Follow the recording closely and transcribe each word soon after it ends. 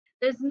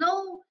There's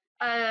no,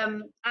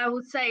 I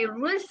would say,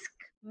 risk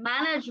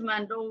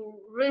management or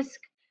risk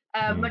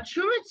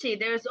maturity.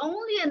 There's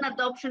only an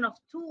adoption of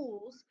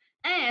tools,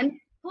 and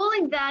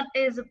pulling that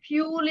is a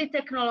purely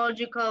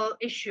technological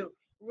issue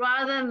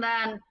rather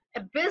than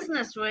a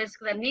business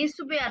risk that needs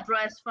to be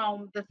addressed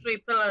from the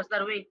three pillars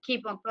that we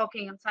keep on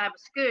talking in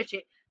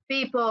cybersecurity: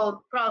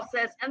 people,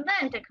 process, and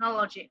then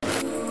technology.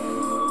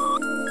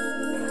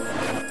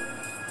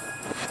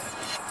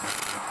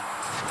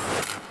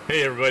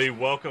 Hey everybody,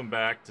 welcome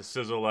back to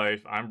Sizzle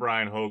Life. I'm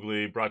Brian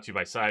Hoagley, brought to you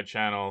by Side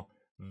Channel.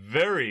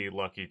 Very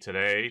lucky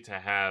today to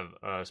have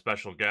a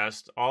special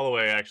guest, all the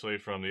way actually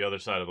from the other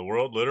side of the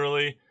world,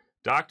 literally,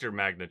 Dr.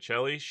 Magna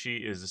Celi. She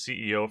is the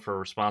CEO for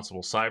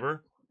Responsible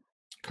Cyber,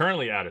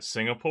 currently out of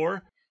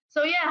Singapore.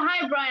 So yeah,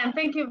 hi Brian.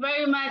 Thank you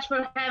very much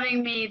for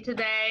having me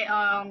today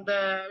on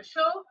the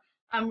show.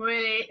 I'm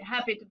really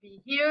happy to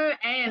be here,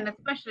 and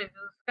especially to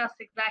discuss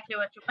exactly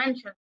what you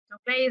mentioned. So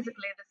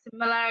basically the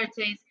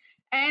similarities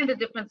and the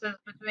differences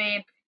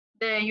between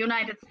the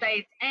United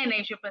States and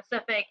Asia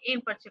Pacific,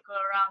 in particular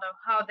around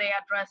how they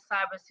address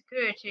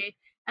cybersecurity,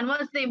 and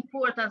what's the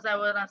importance, I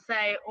want to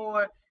say,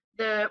 or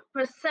the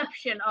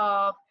perception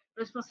of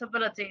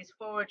responsibilities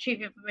for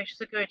Chief Information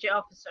Security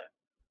Officer.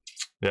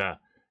 Yeah,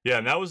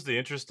 and that was the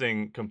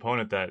interesting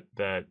component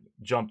that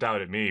jumped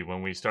out at me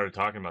when we started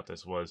talking about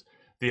this, was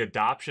the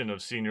adoption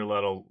of senior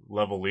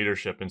level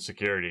leadership in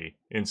security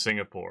in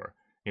Singapore.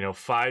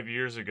 5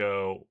 years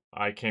ago,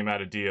 I came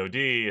out of DoD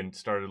and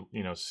started,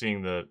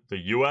 seeing the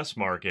U.S.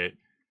 market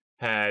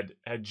had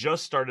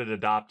just started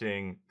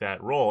adopting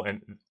that role,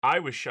 and I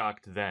was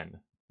shocked then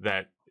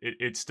that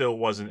it still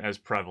wasn't as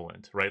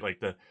prevalent, right? Like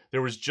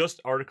there was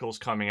just articles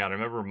coming out. I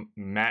remember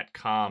Matt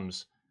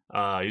Combs,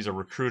 he's a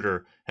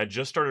recruiter, had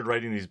just started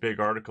writing these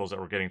big articles that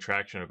were getting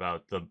traction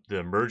about the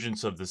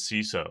emergence of the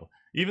CISO.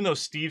 Even though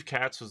Steve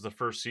Katz was the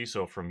first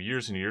CISO from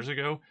years and years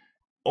ago,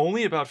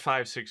 only about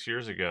 5-6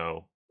 years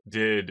ago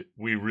did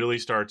we really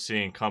start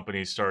seeing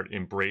companies start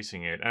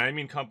embracing it. And I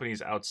mean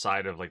companies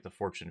outside of like the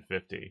Fortune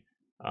 50.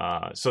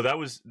 So that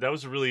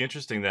was really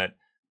interesting.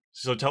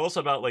 So tell us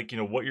about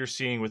what you're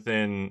seeing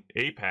within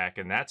APAC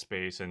in that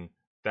space and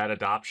that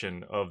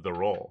adoption of the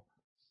role.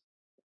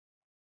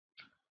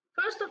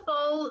 First of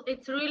all,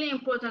 it's really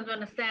important to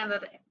understand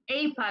that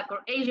APAC or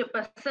Asia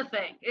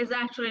Pacific is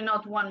actually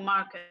not one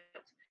market.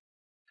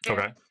 There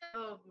are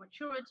several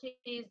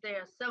maturities,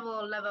 there are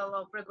several levels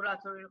of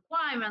regulatory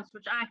requirements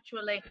which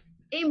actually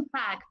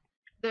impact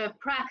the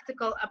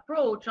practical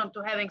approach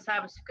onto having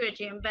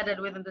cybersecurity embedded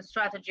within the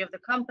strategy of the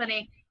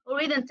company, or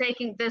even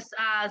taking this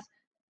as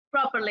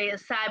properly a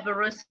cyber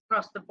risk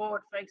across the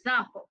board, for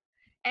example.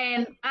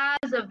 And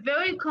as a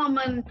very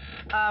common,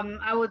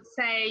 I would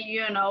say,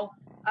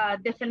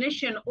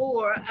 definition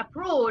or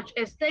approach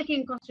is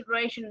taking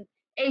consideration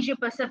Asia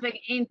Pacific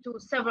into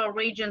several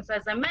regions,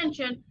 as I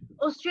mentioned,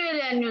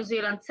 Australia and New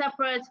Zealand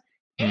separate,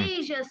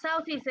 Asia,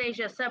 Southeast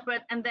Asia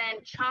separate, and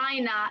then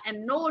China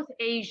and North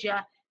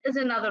Asia is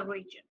another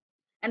region.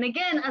 And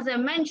again, as I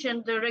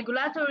mentioned, the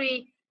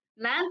regulatory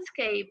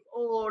landscape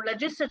or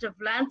legislative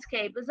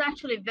landscape is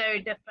actually very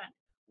different,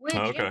 which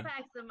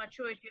impacts the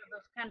maturity of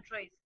those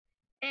countries.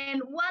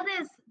 And what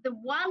is the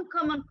one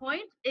common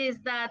point is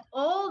that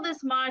all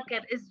this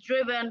market is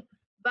driven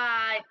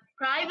by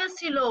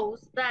privacy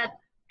laws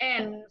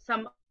and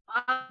some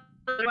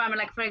other environment,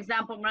 like for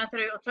example,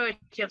 Monetary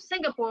Authority of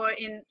Singapore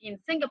in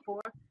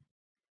Singapore,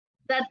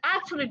 that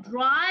actually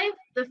drive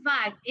the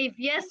fact if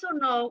yes or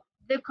no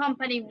the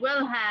company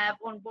will have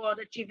on board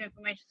a Chief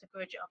Information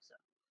Security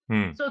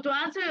Officer. So to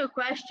answer your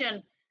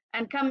question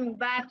and coming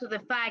back to the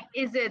fact,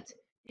 is it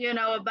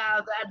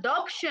about the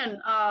adoption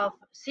of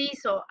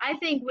CISO, I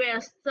think we're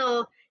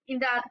still in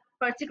that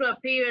particular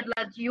period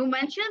that you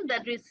mentioned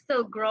that is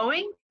still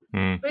growing.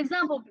 For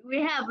example,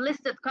 we have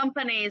listed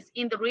companies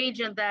in the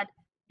region that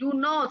do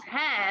not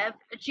have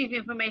a Chief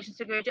Information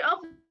Security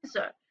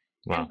Officer.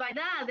 Wow. And by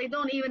that, they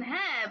don't even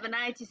have an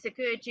IT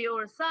security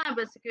or a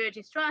cyber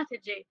security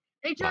strategy.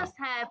 They just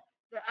have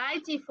the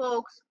IT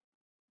folks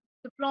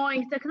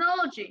deploying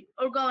technology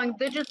or going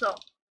digital.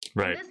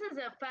 Right. And this is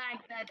a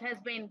fact that has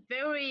been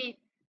very,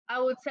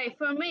 I would say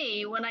for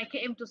me, when I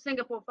came to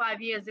Singapore 5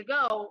 years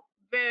ago,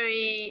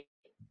 very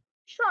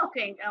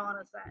shocking, I want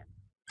to say.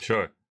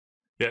 Sure.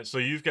 Yeah,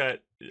 so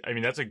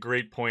that's a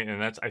great point,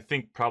 and that's, I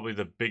think, probably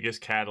the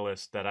biggest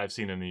catalyst that I've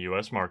seen in the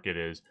U.S. market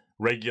is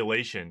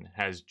regulation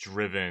has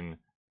driven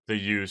the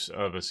use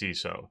of a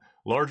CISO.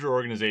 Larger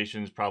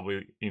organizations,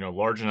 probably,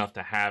 large enough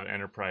to have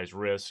enterprise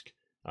risk,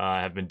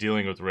 have been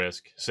dealing with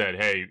risk, said,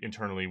 hey,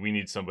 internally, we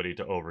need somebody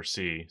to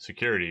oversee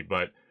security.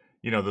 But,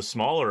 the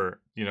smaller,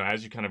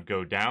 as you kind of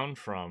go down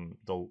from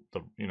the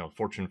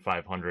Fortune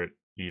 500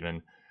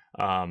 even,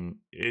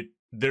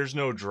 there's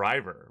no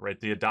driver, right?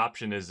 The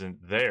adoption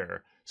isn't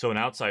there. So an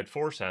outside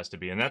force has to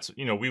be. And that's,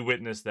 we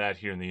witnessed that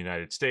here in the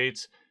United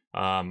States.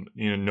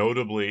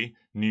 Notably,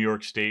 New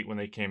York State, when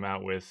they came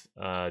out with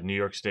New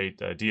York State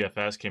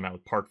DFS, came out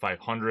with Part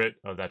 500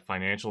 of that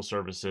financial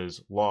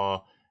services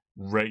law.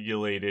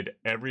 regulated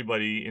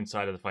everybody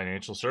inside of the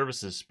financial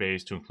services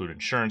space, to include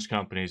insurance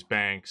companies,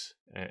 banks,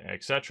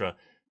 etc.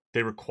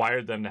 They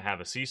required them to have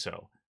a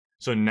CISO.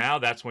 So now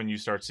that's when you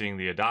start seeing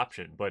the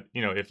adoption. But,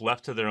 if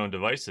left to their own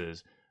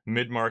devices,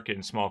 mid-market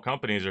and small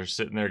companies are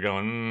sitting there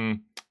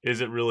going,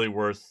 is it really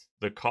worth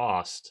the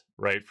cost,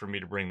 right, for me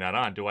to bring that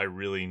on? Do I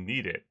really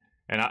need it?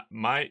 And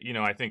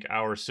I think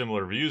our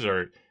similar views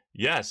are,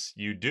 yes,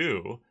 you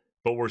do,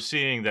 but we're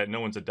seeing that no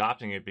one's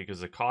adopting it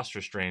because of cost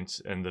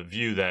restraints and the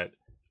view that,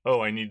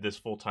 oh, I need this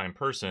full-time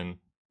person,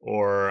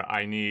 or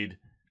I need,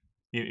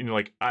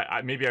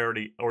 maybe I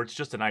already, or it's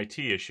just an IT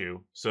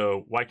issue.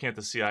 So why can't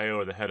the CIO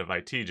or the head of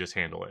IT just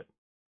handle it?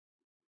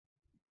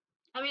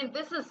 I mean,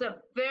 this is a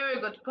very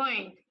good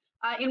point.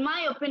 In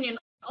my opinion,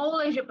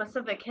 all Asia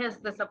Pacific has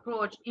this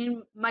approach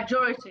in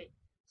majority.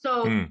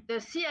 So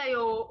the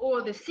CIO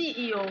or the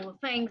CEO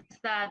thinks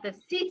that the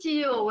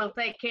CTO will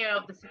take care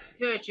of the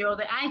security, or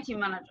the IT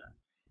manager,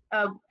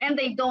 and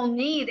they don't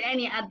need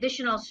any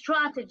additional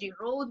strategy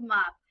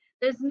roadmap.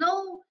 There's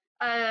no,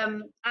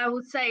 I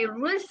would say,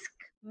 risk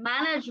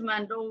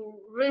management or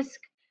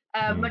risk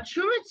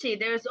maturity.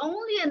 There's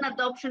only an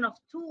adoption of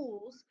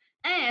tools,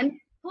 and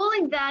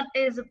pulling that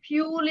is a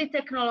purely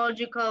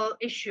technological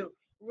issue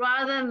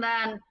rather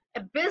than a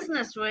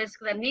business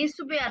risk that needs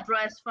to be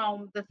addressed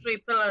from the three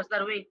pillars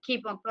that we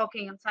keep on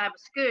talking in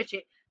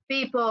cybersecurity: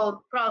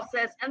 people,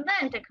 process, and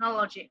then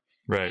technology.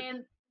 Right.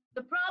 And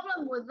the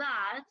problem with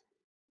that,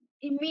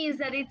 it means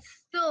that it's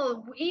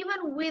still,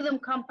 even within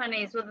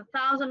companies with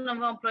 1,000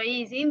 of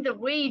employees in the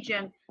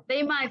region,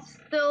 they might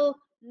still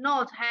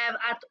not have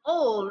at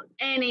all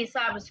any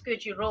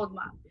cybersecurity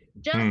roadmap.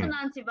 Just an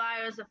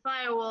antivirus, a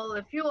firewall,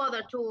 a few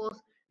other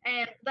tools,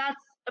 and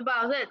that's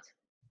about it.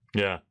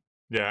 Yeah.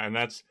 And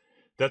that's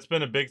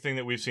been a big thing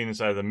that we've seen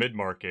inside of the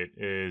mid-market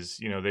is,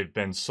 they've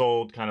been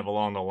sold kind of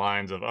along the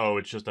lines of, oh,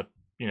 it's just a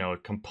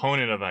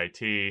component of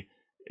IT,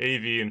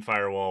 AV and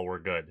firewall were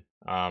good.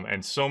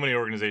 And so many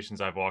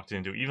organizations I've walked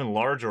into, even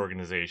large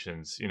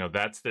organizations,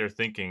 that's their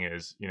thinking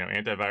is,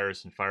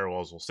 antivirus and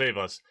firewalls will save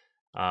us.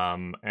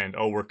 And,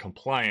 oh, we're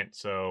compliant,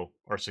 so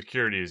our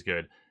security is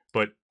good.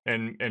 But,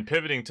 and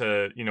pivoting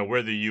to,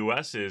 where the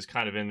US is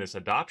kind of in this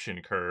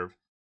adoption curve,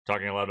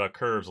 talking a lot about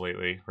curves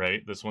lately,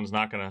 right? This one's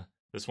not gonna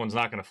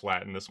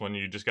flatten. This one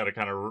you just got to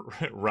kind of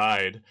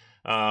ride.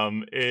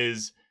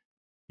 Is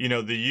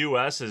the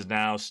U.S. has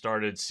now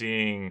started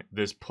seeing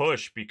this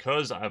push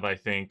because of, I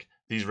think,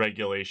 these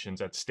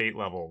regulations at state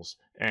levels,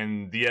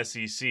 and the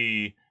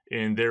SEC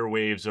in their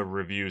waves of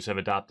reviews have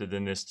adopted the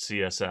NIST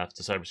CSF,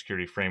 the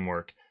cybersecurity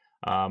framework.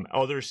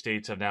 Other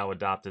states have now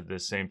adopted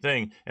this same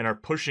thing and are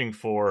pushing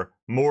for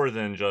more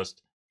than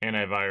just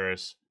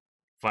antivirus,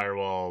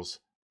 firewalls,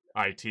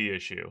 IT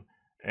issue.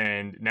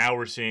 And now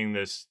we're seeing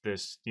this,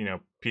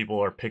 people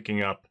are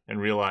picking up and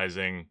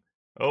realizing,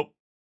 oh,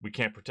 we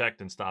can't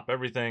protect and stop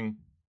everything.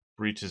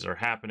 Breaches are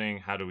happening.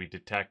 How do we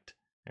detect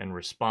and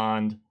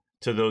respond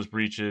to those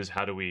breaches?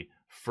 How do we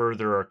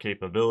further our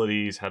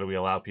capabilities? How do we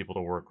allow people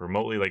to work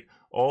remotely? Like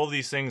all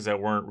these things that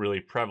weren't really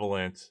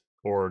prevalent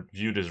or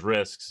viewed as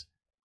risks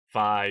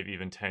 5,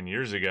 even 10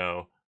 years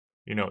ago,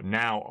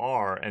 now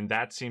are. And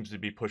that seems to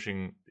be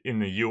pushing in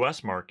the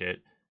US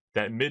market,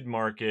 that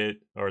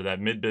mid-market or that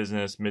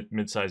mid-business,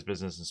 mid-sized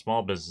business and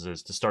small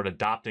businesses to start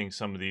adopting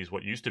some of these,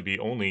 what used to be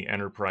only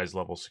enterprise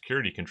level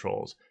security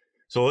controls.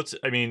 So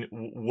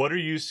what are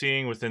you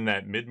seeing within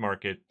that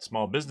mid-market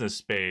small business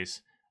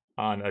space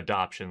on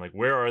adoption? Like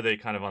where are they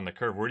kind of on the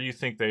curve? Where do you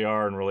think they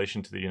are in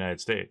relation to the United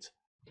States?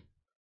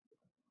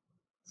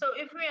 So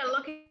if we are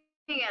looking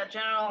at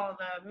general,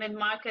 the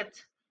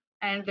mid-market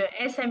and the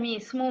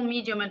SME, small,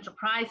 medium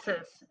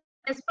enterprises,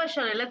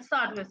 especially, let's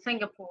start with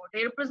Singapore.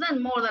 They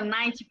represent more than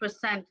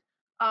 90%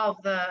 of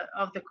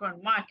the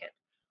current market.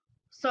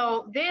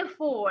 So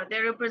therefore,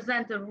 they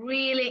represent a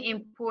really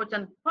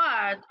important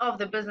part of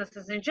the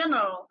businesses in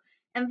general.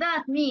 And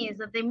that means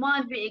that they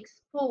might be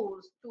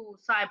exposed to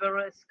cyber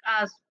risk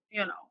as,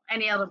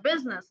 any other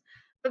business.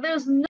 But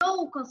there's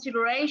no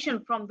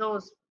consideration from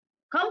those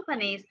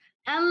companies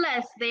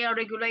unless they are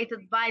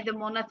regulated by the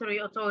Monetary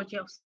Authority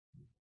of Singapore.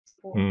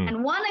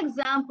 And one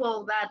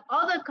example that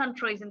other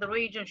countries in the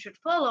region should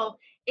follow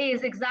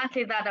is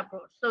exactly that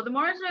approach. So the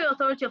Monetary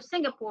Authority of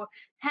Singapore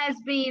has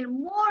been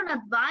more an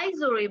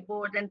advisory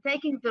board and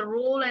taking the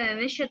role and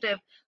initiative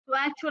to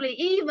actually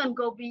even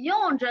go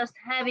beyond just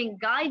having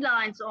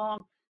guidelines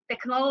on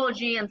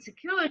technology and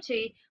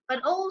security,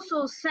 but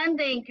also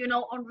sending,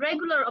 on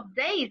regular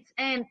updates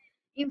and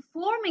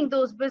informing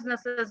those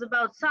businesses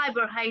about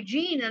cyber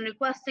hygiene and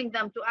requesting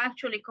them to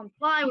actually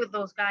comply with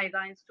those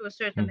guidelines to a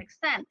certain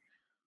extent,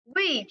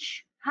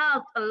 which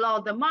helped a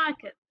lot the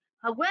market.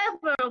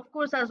 However, of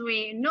course, as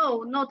we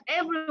know, not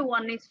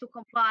everyone needs to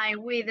comply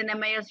with an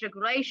MAS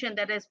regulation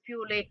that is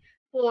purely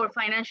for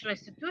financial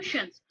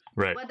institutions.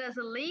 Right. What does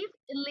it leave?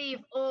 It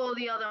leaves all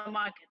the other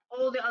market,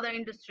 all the other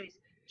industries,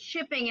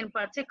 shipping in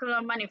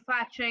particular,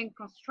 manufacturing,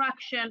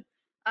 construction,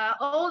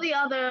 all the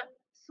other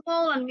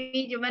small and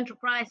medium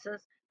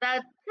enterprises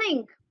that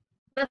think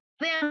that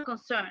they are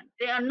concerned.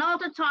 They are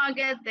not a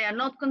target. They are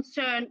not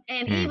concerned.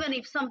 And even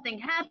if something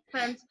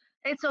happens,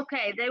 it's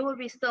okay. They will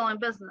be still in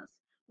business.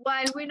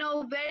 While we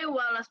know very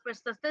well, as per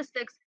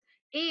statistics,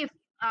 if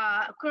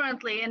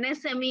currently an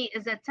SME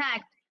is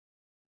attacked,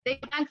 they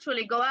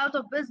actually go out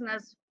of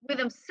business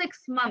within 6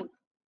 months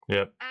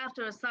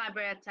after a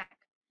cyber attack.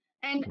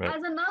 And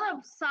as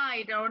another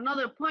side or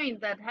another point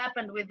that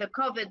happened with the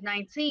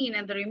COVID-19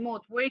 and the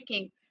remote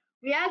working,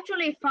 we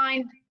actually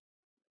find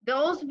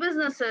those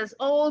businesses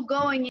all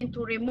going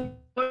into remote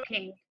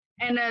working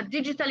and a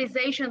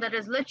digitalization that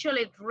is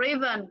literally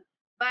driven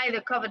by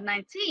the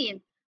COVID-19.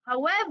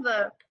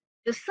 However,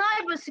 the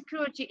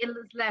cybersecurity is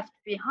left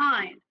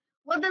behind.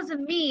 What does it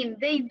mean?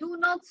 They do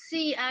not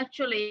see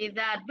actually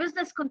that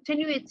business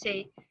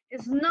continuity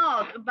is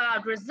not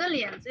about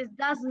resilience. It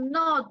does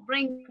not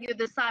bring you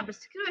the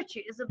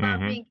cybersecurity. It's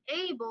about being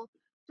able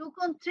to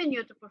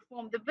continue to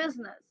perform the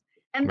business.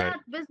 And that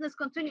business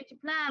continuity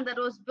plan that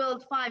was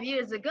built 5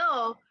 years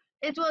ago,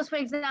 it was, for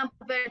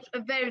example, a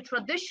very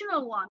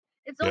traditional one.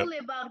 It's only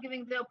about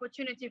giving the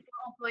opportunity for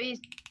employees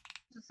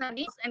to send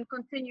emails and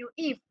continue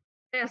if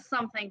there's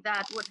something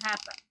that would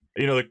happen.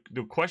 You know,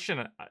 the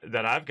question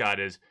that I've got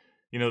is,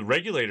 you know,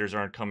 regulators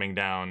aren't coming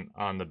down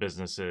on the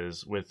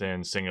businesses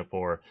within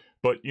Singapore,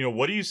 but, you know,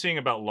 what are you seeing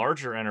about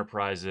larger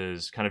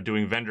enterprises kind of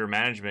doing vendor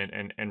management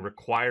and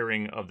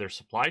requiring of their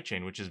supply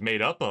chain, which is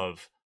made up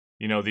of,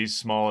 you know, these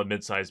small and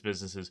mid-sized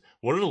businesses?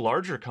 What are the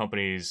larger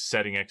companies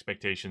setting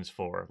expectations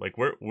for? Like,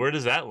 where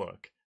does that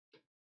look?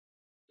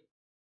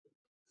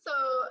 So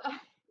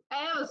I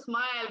have a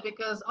smile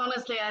because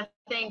honestly, I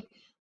think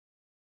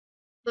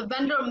the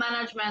vendor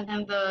management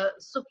and the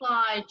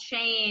supply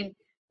chain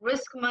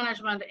risk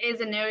management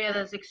is an area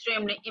that's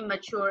extremely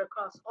immature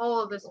across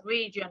all this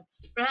region.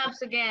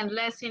 Perhaps again,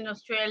 less in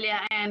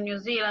Australia and New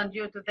Zealand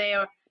due to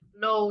their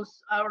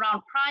laws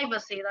around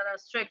privacy that are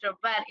stricter,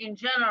 but in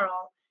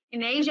general,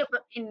 in Asia,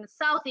 in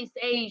Southeast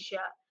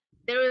Asia,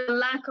 there is a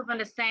lack of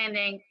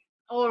understanding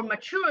or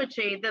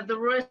maturity that the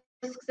risks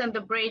and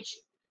the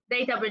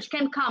data breach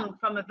can come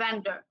from a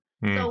vendor.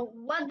 So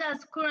what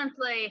does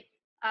currently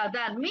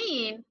that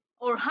mean,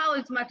 or how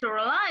it's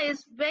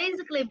materialized?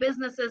 Basically,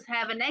 businesses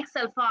have an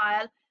Excel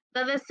file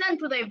that they send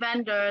to their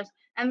vendors,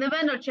 and the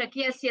vendor check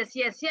yes, yes,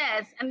 yes,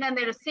 yes, and then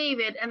they receive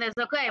it, and it's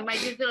okay, my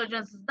due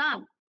diligence is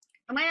done.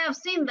 And I have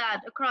seen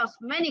that across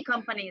many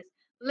companies,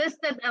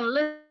 listed and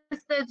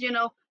listed, you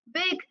know,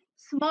 big,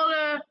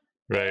 smaller,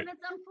 and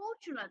it's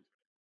unfortunate.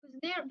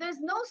 There's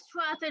no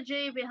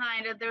strategy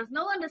behind it. There's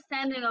no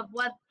understanding of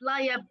what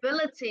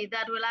liability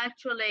that will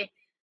actually,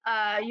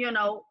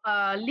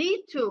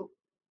 lead to.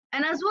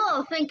 And as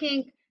well,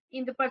 thinking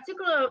in the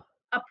particular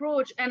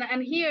approach,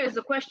 and here is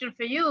a question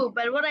for you,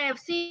 but what I have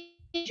seen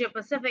in Asia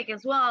Pacific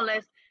as well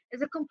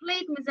is a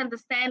complete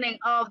misunderstanding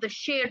of the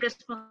shared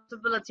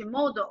responsibility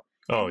model.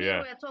 Oh, and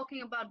here we're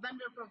talking about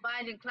vendor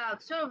providing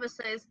cloud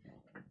services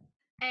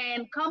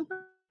and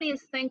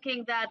companies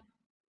thinking that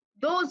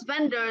those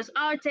vendors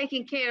are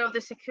taking care of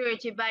the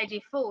security by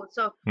default.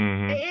 So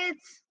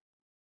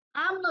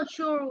I'm not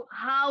sure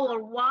how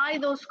or why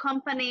those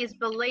companies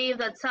believe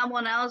that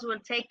someone else will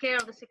take care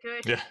of the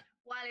security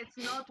while it's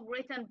not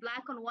written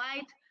black and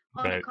white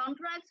on the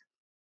contract.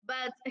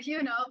 But,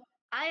 you know,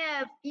 I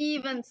have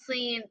even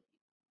seen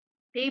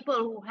people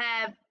who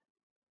have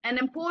an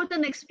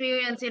important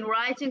experience in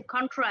writing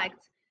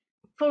contracts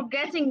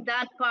forgetting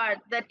that part,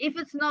 that if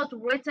it's not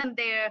written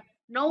there,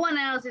 no one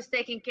else is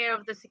taking care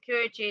of the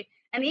security.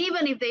 And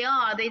even if they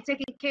are, they're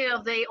taking care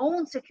of their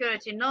own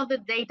security, not the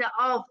data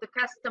of the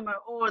customer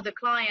or the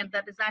client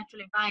that is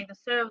actually buying the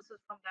services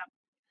from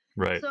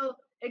them. So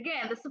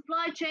again, the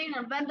supply chain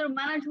and vendor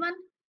management,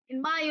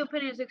 in my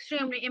opinion, is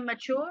extremely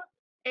immature.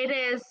 It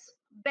is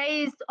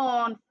based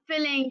on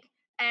filling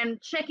and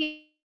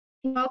checking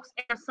box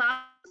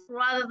exercise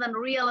rather than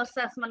real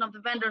assessment of the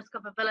vendor's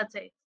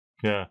capability.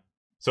 Yeah.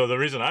 So the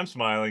reason I'm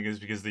smiling is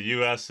because the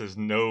U.S. has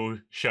no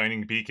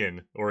shining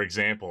beacon or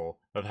example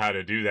of how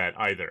to do that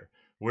either.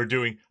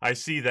 I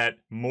see that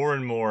more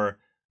and more.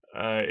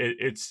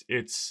 It's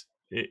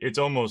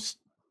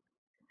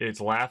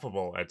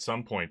laughable at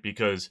some point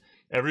because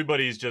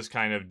everybody's just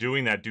kind of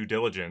doing that due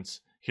diligence.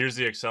 Here's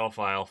the Excel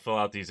file, fill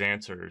out these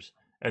answers.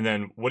 And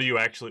then what do you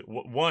actually,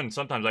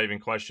 sometimes I even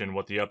question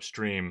what the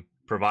upstream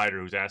provider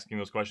who's asking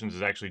those questions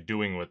is actually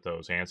doing with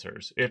those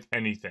answers, if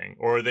anything.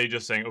 Or are they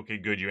just saying, okay,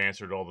 good, you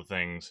answered all the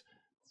things.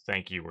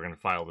 Thank you. We're going to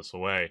file this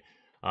away.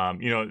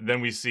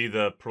 Then we see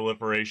the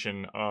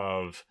proliferation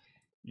of,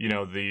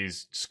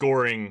 these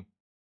scoring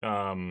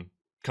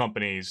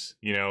companies,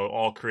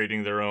 all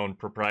creating their own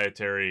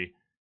proprietary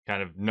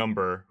kind of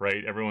number,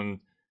 right?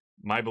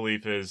 My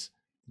belief is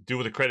do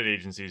what the credit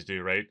agencies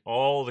do, right?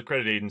 All the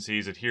credit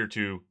agencies adhere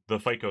to the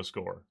FICO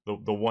score,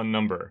 the one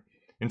number.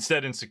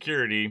 Instead, in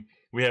security,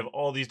 we have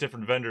all these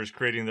different vendors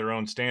creating their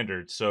own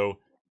standards. So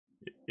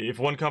if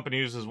one company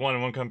uses one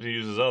and one company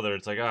uses other,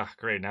 it's like,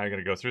 great, now you're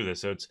going to go through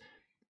this. So it's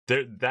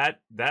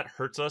that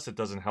hurts us. It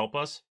doesn't help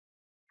us.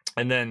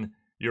 And then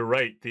you're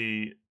right,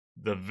 the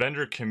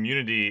vendor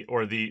community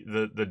or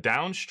the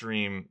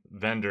downstream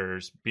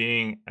vendors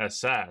being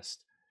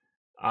assessed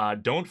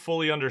don't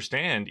fully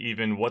understand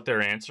even what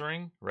they're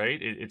answering, right?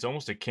 It's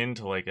almost akin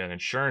to like an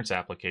insurance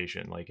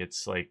application. Like,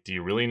 it's like, do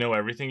you really know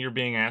everything you're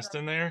being asked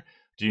in there?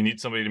 Do you need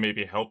somebody to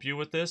maybe help you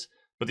with this?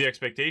 But the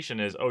expectation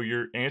is, oh,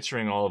 you're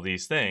answering all of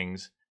these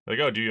things. Like,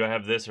 oh, do you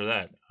have this or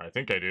that? I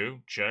think I do.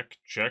 Check,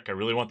 check. I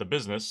really want the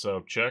business,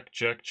 so check,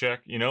 check,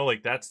 check. You know,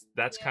 like that's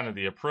kind of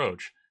the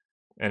approach.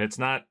 And it's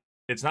not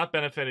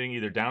benefiting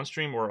either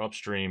downstream or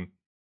upstream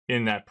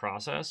in that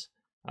process.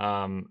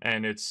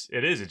 And it's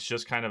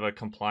just kind of a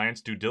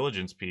compliance due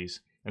diligence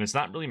piece, and it's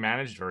not really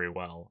managed very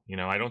well. You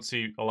know, I don't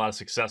see a lot of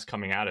success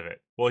coming out of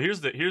it. Well,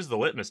 here's the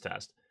litmus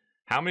test.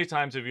 How many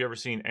times have you ever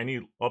seen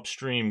any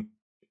upstream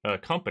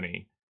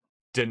company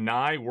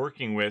deny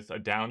working with a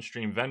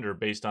downstream vendor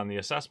based on the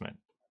assessment?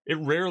 It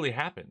rarely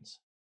happens.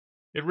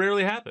 It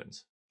rarely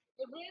happens.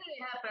 It really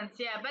happens,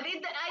 yeah. But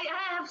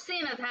I have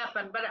seen it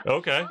happen. But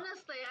okay.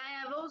 Honestly,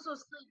 I have also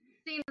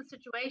seen a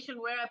situation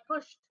where I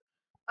pushed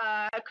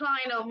a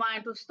client of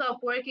mine to stop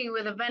working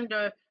with a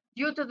vendor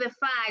due to the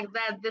fact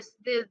that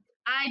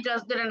I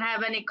just didn't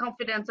have any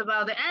confidence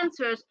about the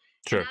answers.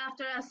 Sure. And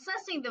after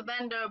assessing the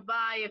vendor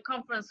by a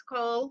conference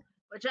call,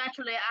 which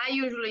actually I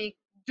usually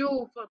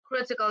do for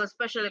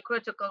especially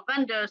critical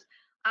vendors,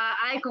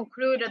 I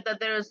concluded that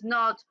there is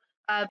not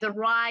the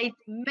right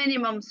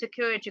minimum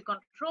security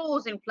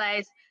controls in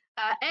place.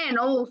 And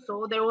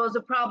also there was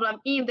a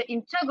problem in the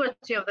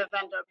integrity of the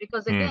vendor,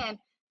 because again,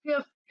 if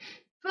you're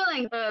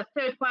filling the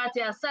third-party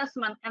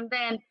assessment and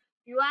then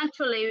you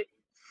actually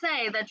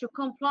say that you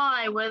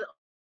comply with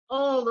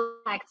all the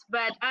facts,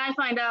 but I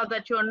find out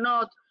that you're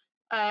not,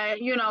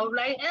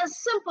 like as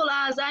simple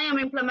as I am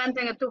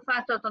implementing a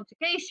two-factor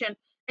authentication,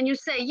 and you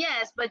say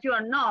yes, but you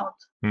are not,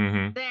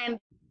 then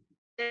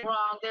they're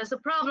wrong. There's a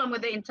problem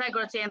with the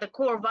integrity and the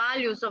core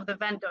values of the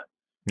vendor.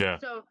 Yeah.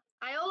 So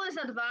I always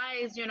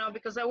advise,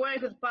 because I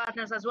work with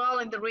partners as well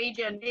in the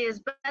region,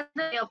 is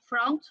better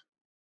upfront.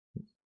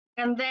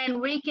 And then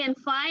we can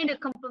find a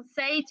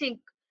compensating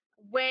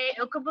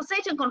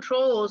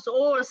controls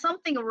or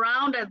something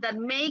around it that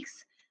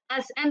makes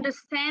us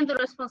understand the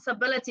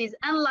responsibilities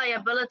and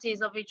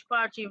liabilities of each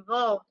party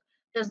involved.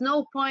 There's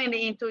no point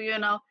into,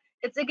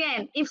 it's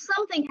again, if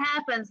something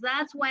happens,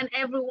 that's when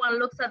everyone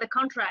looks at the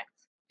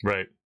contracts.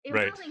 Right. If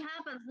nothing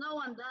happens, no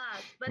one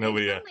does. But if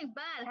something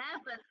bad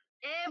happens,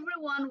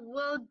 everyone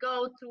will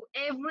go through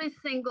every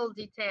single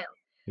detail.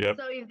 Yep.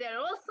 So if there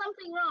was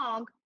something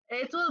wrong,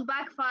 it will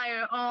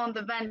backfire on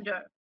the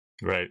vendor.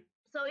 Right.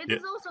 So it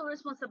is also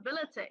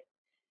responsibility.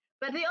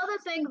 But the other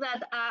thing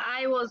that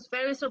I was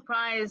very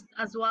surprised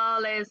as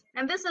well is,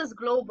 and this is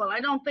global, I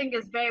don't think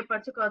it's very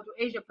particular to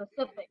Asia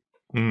Pacific,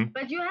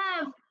 but you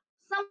have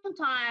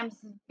sometimes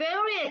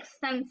very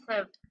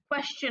extensive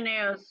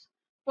questionnaires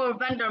for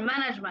vendor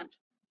management.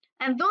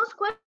 And those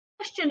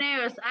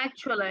questionnaires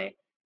actually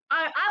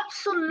are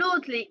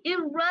absolutely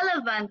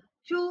irrelevant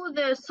to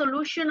the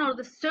solution or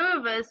the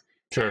service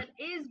that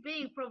is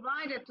being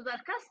provided to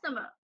that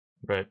customer.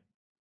 Right.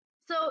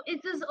 So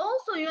it is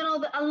also,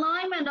 the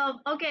alignment of,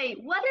 okay,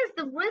 what is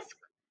the risk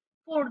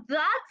for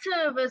that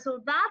service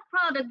or that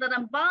product that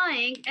I'm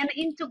buying and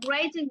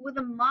integrating with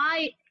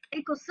my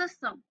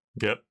ecosystem?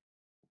 Yep.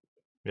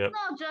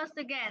 Not just,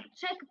 again,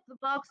 check the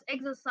box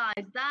exercise.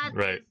 That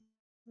is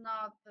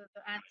not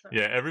the answer.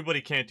 Yeah,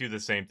 everybody can't do the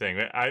same thing.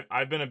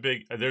 I've been a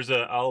big,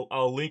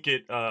 I'll link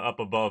it up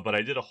above, but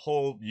I did a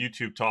whole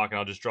YouTube talk, and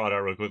I'll just draw it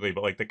out real quickly.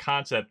 But like the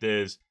concept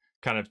is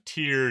kind of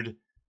tiered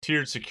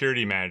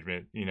security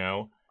management.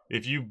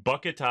 If you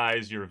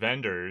bucketize your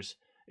vendors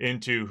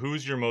into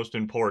who's your most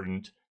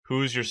important,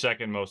 who's your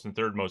second most and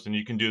third most, and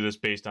you can do this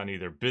based on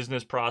either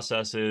business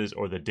processes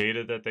or the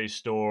data that they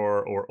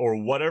store or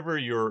whatever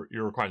your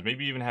requirements.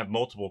 Maybe even have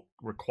multiple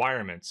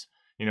requirements,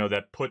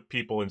 that put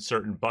people in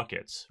certain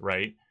buckets,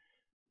 right?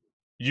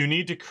 You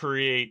need to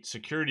create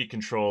security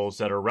controls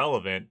that are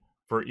relevant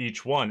for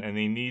each one, and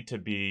they need to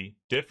be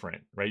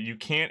different, right? You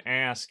can't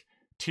ask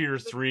tier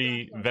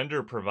 3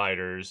 vendor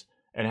providers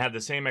and have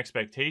the same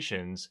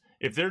expectations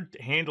if they're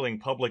handling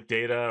public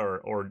data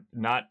or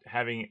not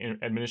having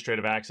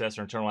administrative access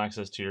or internal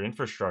access to your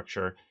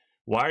infrastructure.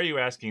 Why are you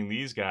asking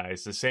these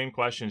guys the same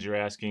questions you're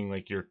asking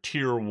like your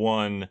tier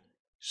 1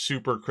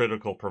 super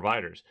critical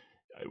providers?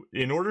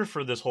 In order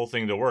for this whole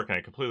thing to work, and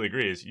I completely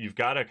agree, is you've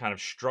got to kind of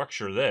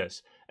structure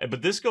this.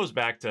 But this goes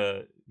back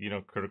to,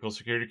 critical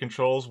security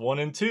controls 1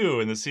 and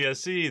 2 in the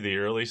CSC, the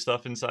early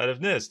stuff inside of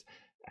NIST,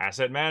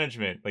 asset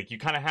management. Like, you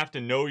kind of have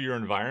to know your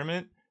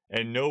environment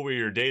and know where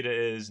your data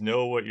is,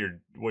 know what you're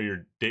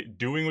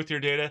doing with your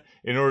data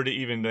in order to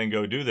even then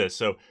go do this.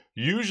 So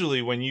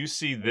usually when you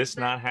see this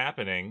not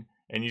happening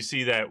and you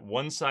see that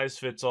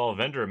one-size-fits-all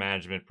vendor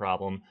management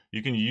problem,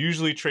 you can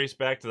usually trace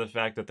back to the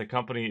fact that the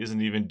company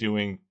isn't even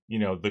doing,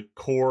 the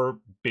core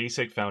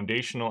basic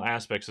foundational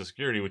aspects of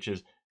security, which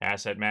is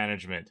asset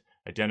management,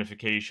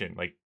 identification,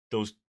 like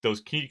those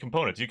key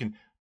components. You can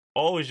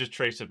always just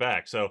trace it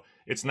back. So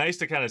it's nice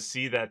to kind of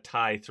see that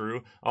tie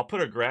through. I'll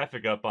put a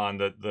graphic up on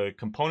the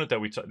component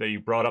that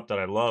you brought up that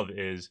I love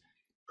is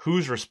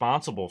who's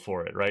responsible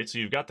for it, right? So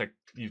you've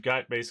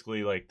got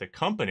basically like the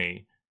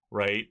company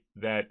right,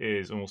 that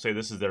is, and we'll say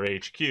this is their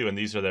HQ and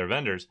these are their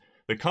vendors,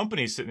 the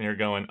company's sitting here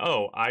going,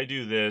 oh, I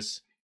do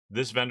this,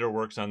 this vendor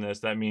works on this,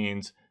 that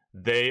means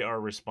they are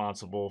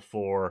responsible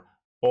for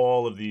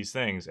all of these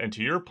things. And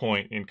to your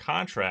point, in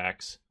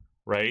contracts,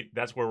 right,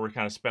 that's where we're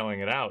kind of spelling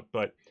it out.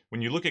 But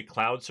when you look at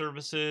cloud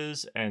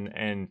services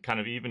and kind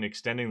of even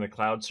extending the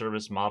cloud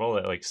service model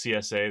that like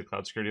CSA, the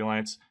Cloud Security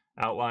Alliance,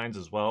 outlines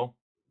as well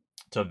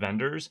to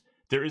vendors,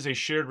 there is a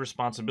shared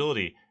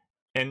responsibility.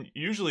 And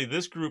usually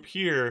this group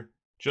here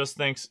just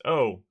thinks,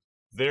 oh,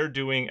 they're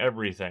doing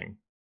everything,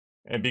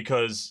 and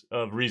because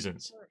of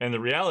reasons. And the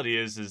reality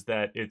is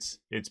that it's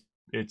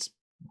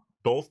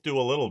both do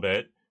a little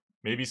bit,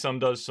 maybe some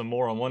does some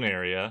more on one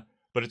area,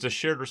 but it's a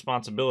shared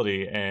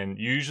responsibility. And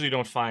you usually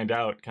don't find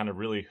out kind of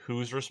really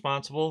who's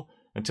responsible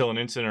until an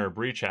incident or a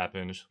breach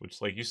happens,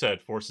 which, like you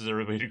said, forces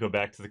everybody to go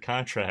back to the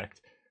contract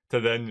to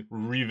then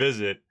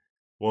revisit,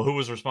 well, who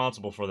was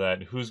responsible for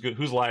that?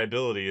 Whose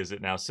liability is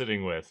it now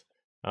sitting with?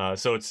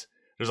 So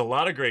there's a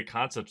lot of great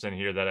concepts in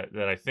here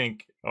that I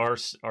think are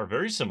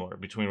very similar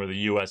between where the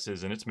U.S.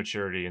 is and its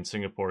maturity and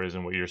Singapore is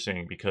and what you're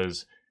seeing,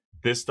 because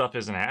this stuff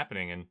isn't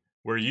happening. And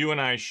where you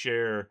and I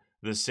share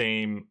the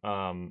same,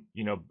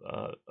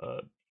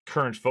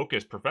 current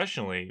focus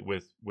professionally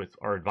with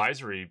our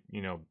advisory,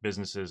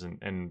 businesses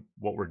and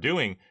what we're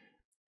doing.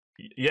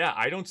 Yeah,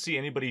 I don't see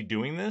anybody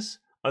doing this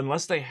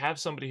unless they have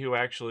somebody who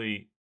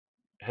actually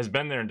has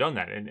been there and done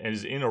that and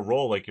is in a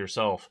role like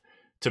yourself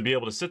to be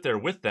able to sit there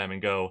with them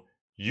and go,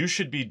 you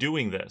should be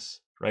doing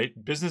this, right?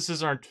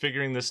 Businesses aren't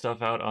figuring this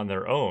stuff out on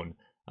their own.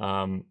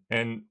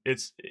 And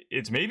it's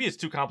maybe it's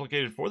too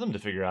complicated for them to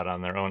figure out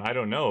on their own. I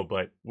don't know,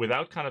 but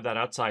without kind of that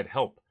outside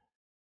help,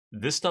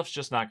 this stuff's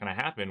just not going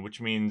to happen,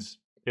 which means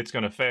it's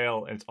going to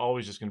fail. And it's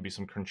always just going to be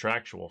some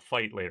contractual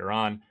fight later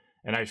on.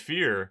 And I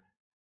fear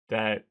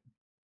that,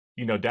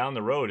 down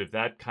the road, if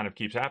that kind of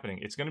keeps happening,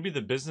 it's going to be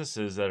the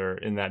businesses that are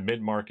in that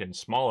mid-market and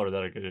smaller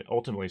that are going to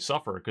ultimately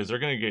suffer, because they're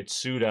going to get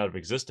sued out of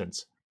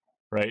existence,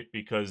 right?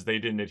 Because they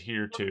didn't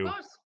adhere to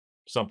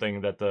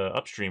something that the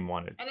upstream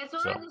wanted. And it's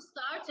already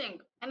starting.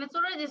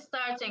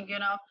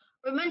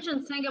 We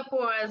mentioned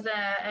Singapore as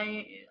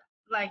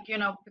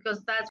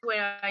because that's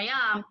where I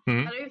am.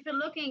 Mm-hmm. But if you're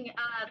looking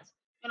at,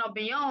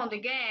 beyond,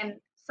 again,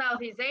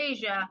 Southeast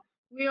Asia,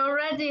 we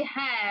already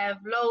have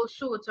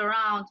lawsuits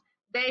around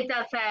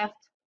data theft,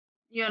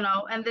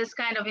 and this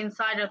kind of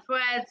insider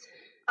threats,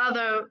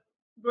 other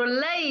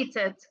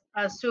related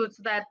suits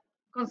that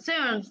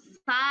concern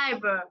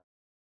cyber.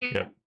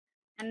 Yeah.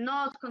 And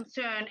not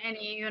concern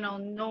any,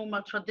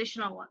 normal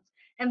traditional ones.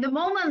 And the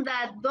moment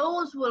that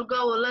those will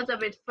go a little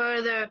bit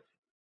further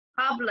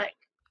public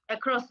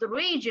across the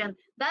region,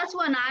 that's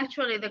when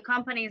actually the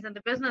companies and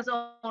the business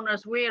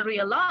owners will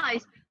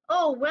realize,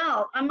 oh,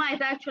 well, I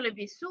might actually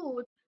be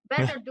sued,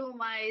 better do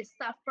my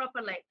stuff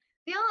properly.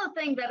 The other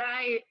thing that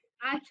I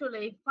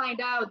actually find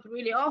out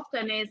really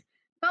often is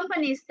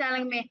companies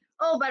telling me,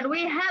 oh, but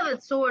we have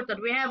it sorted.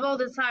 We have all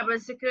the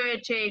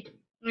cybersecurity,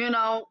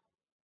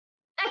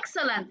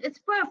 excellent, it's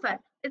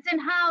perfect, it's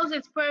in-house,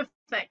 it's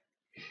perfect.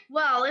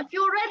 Well, if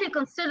you already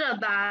consider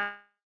that,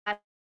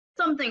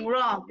 something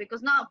wrong,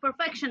 because now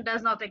perfection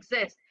does not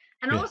exist.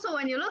 And also,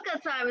 when you look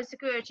at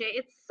cybersecurity,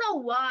 it's so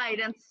wide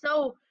and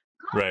so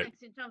complex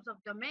in terms of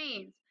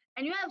domains,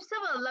 and you have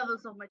several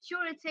levels of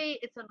maturity.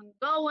 It's an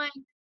ongoing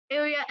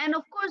area. And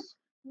of course,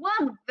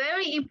 one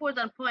very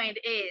important point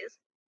is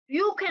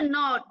you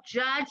cannot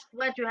judge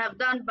what you have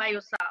done by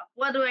yourself.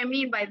 What do I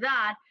mean by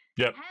that?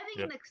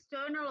 Having an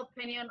external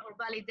opinion or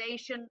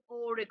validation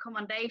or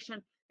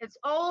recommendation, it's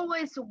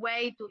always a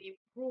way to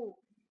improve.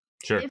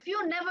 Sure. If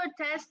you never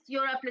test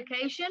your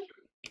application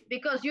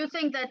because you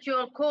think that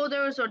your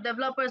coders or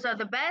developers are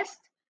the best,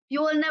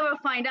 you will never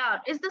find out.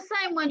 It's the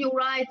same when you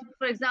write,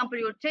 for example,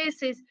 your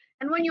thesis,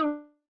 and when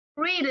you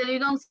read it, you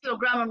don't see your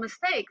grammar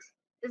mistakes.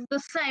 It's the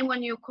same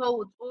when you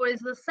code, or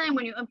it's the same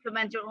when you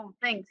implement your own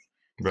things.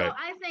 Right. So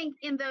I think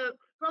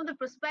from the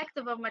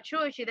perspective of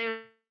maturity,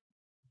 there's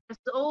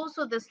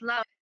also this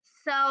level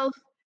of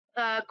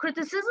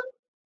self-criticism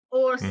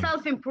or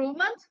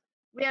self-improvement.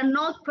 We are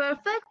not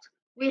perfect.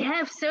 We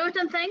have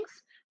certain things,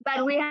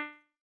 but we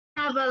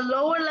have a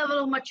lower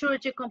level of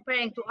maturity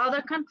comparing to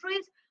other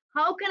countries.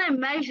 How can I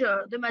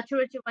measure the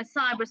maturity of my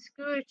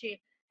cybersecurity?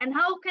 And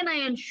how can I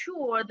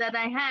ensure that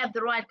I have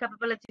the right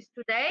capabilities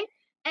today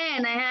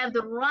and I have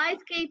the right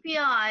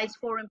KPIs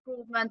for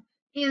improvement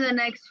in the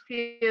next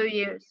few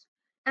years?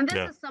 And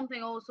this is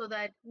something also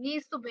that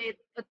needs to be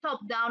a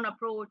top-down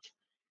approach.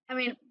 I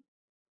mean,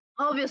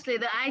 obviously,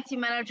 the IT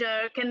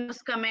manager can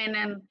just come in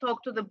and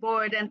talk to the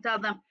board and tell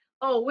them,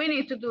 oh, we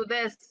need to do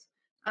this,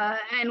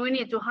 and we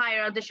need to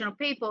hire additional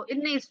people. It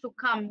needs to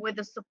come with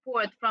the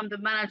support from the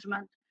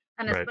management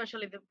and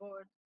especially the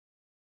board.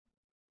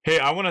 Hey,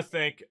 I want to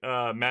thank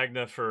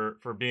Magna for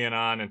being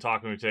on and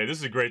talking with me today. This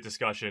is a great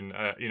discussion.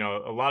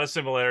 A lot of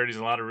similarities,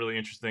 a lot of really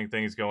interesting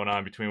things going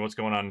on between what's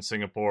going on in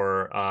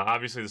Singapore.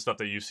 Obviously, the stuff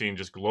that you've seen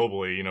just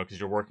globally, because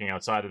you're working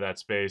outside of that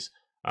space.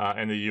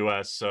 in the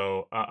U.S.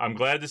 So I'm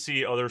glad to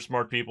see other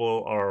smart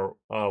people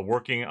are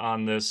working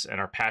on this and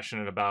are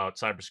passionate about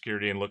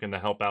cybersecurity and looking to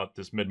help out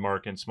this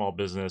mid-market and small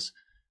business.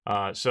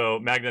 So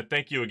Magda,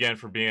 thank you again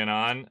for being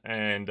on,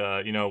 and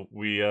you know,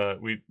 we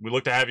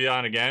look to have you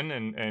on again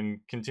and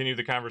continue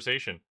the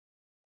conversation.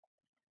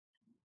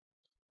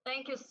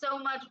 Thank you so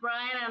much,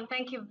 Brian, and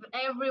thank you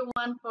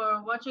everyone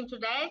for watching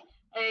today.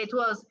 It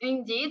was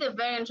indeed a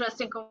very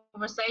interesting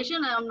conversation,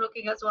 and I'm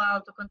looking as well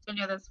to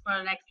continue this for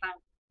the next time.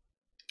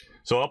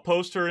 So I'll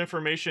post her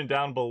information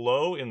down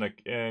below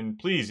and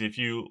please, if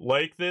you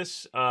like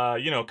this,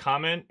 you know,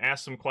 comment,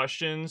 ask some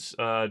questions,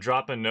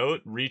 drop a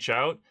note, reach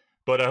out.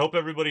 But I hope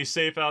everybody's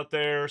safe out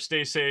there.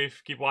 Stay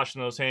safe. Keep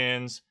washing those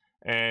hands.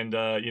 And,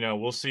 you know,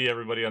 we'll see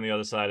everybody on the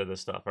other side of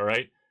this stuff. All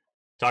right.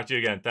 Talk to you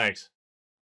again. Thanks.